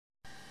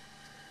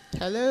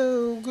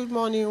Hello, good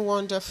morning,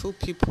 wonderful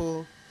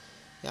people.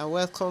 You are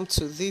welcome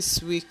to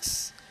this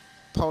week's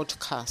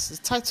podcast. The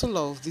title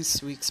of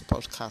this week's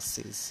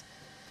podcast is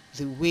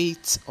The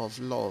Weight of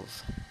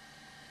Love.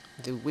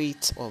 The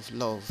Weight of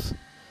Love.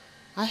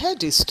 I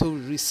heard a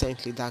story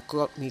recently that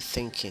got me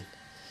thinking.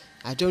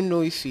 I don't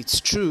know if it's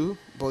true,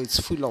 but it's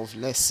full of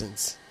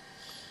lessons.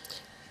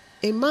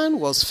 A man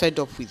was fed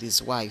up with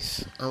his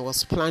wife and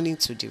was planning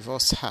to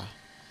divorce her.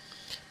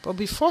 But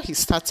before he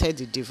started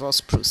the divorce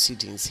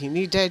proceedings, he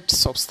needed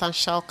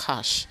substantial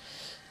cash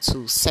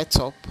to set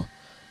up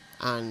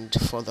and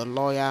for the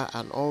lawyer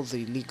and all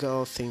the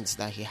legal things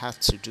that he had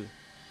to do.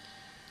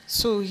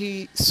 So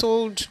he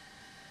sold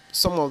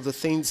some of the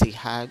things he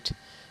had,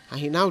 and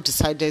he now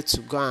decided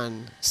to go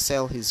and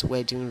sell his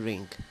wedding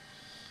ring.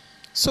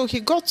 So he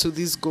got to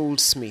this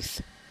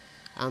goldsmith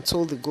and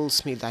told the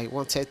goldsmith that he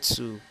wanted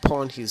to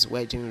pawn his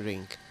wedding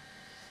ring.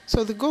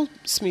 So the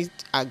goldsmith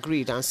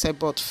agreed and said,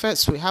 but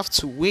first we have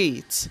to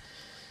wait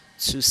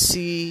to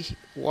see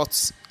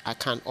what I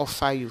can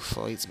offer you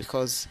for it,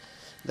 because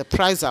the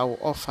price I will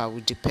offer will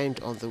depend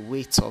on the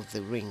weight of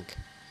the ring.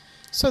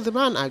 So the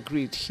man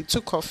agreed. He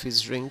took off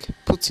his ring,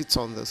 put it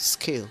on the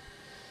scale,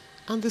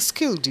 and the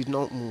scale did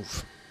not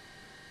move.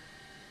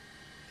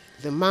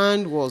 The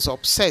man was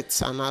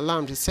upset and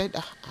alarmed. He said,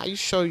 are you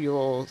sure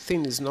your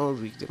thing is not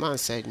rigged? The man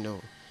said no.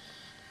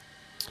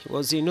 He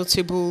was a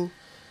notable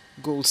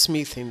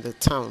goldsmith in the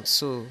town,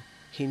 so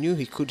he knew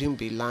he couldn't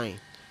be lying.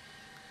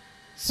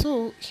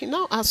 So he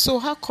now asked, so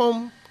how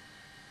come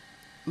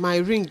my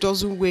ring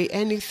doesn't weigh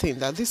anything,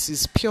 that this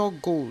is pure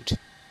gold?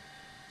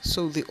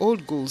 So the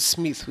old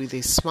goldsmith with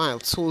a smile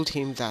told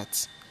him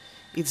that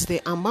it's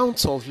the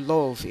amount of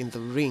love in the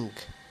ring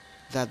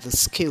that the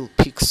scale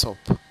picks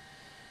up,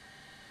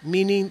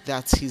 meaning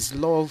that his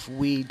love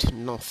weighed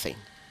nothing.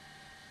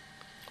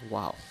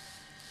 Wow.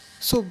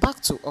 So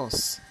back to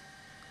us.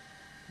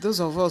 Those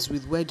of us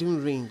with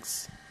wedding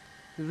rings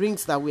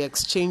that we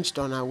exchanged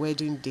on our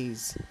wedding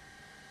days,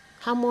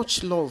 how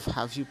much love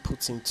have you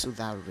put into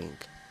that ring?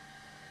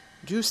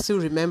 Do you still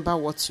remember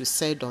what you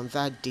said on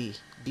that day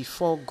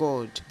before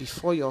God,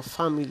 before your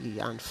family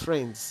and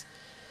friends?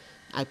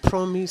 I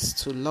promise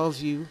to love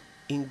you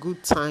in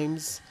good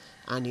times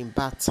and in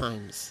bad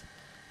times,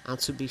 and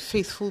to be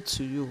faithful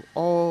to you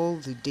all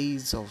the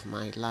days of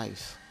my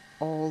life.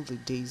 All the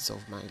days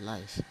of my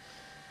life.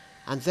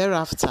 And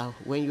thereafter,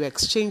 when you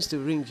exchanged the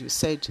ring, you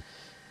said,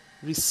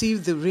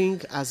 receive the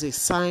ring as a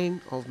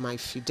sign of my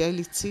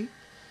fidelity,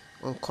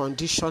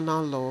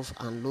 unconditional love,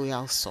 and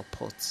loyal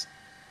support.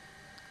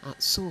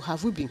 So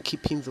have we been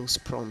keeping those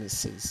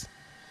promises?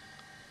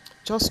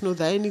 Just know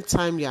that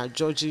anytime you are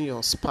judging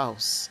your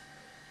spouse,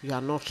 you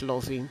are not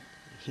loving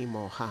him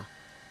or her.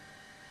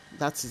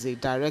 That is a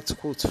direct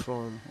quote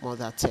from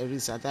Mother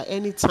Teresa, that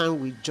anytime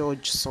we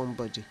judge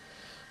somebody,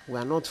 we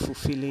are not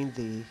fulfilling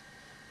the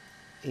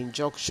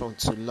injunction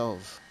to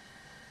love.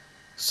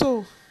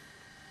 So,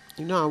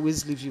 I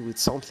always leave you with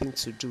something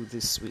to do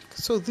this week.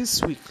 So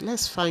this week,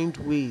 let's find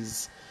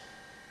ways,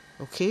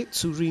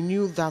 to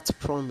renew that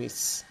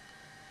promise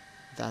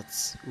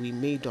that we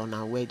made on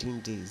our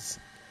wedding days.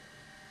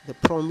 The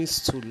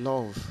promise to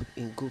love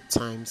in good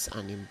times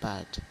and in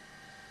bad.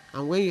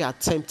 And when you are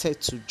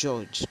tempted to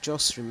judge,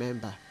 just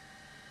remember,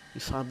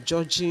 if I'm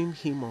judging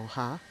him or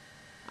her,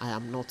 I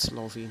am not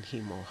loving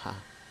him or her.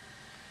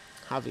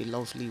 Have a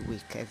lovely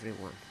week,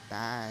 everyone.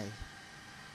 Bye.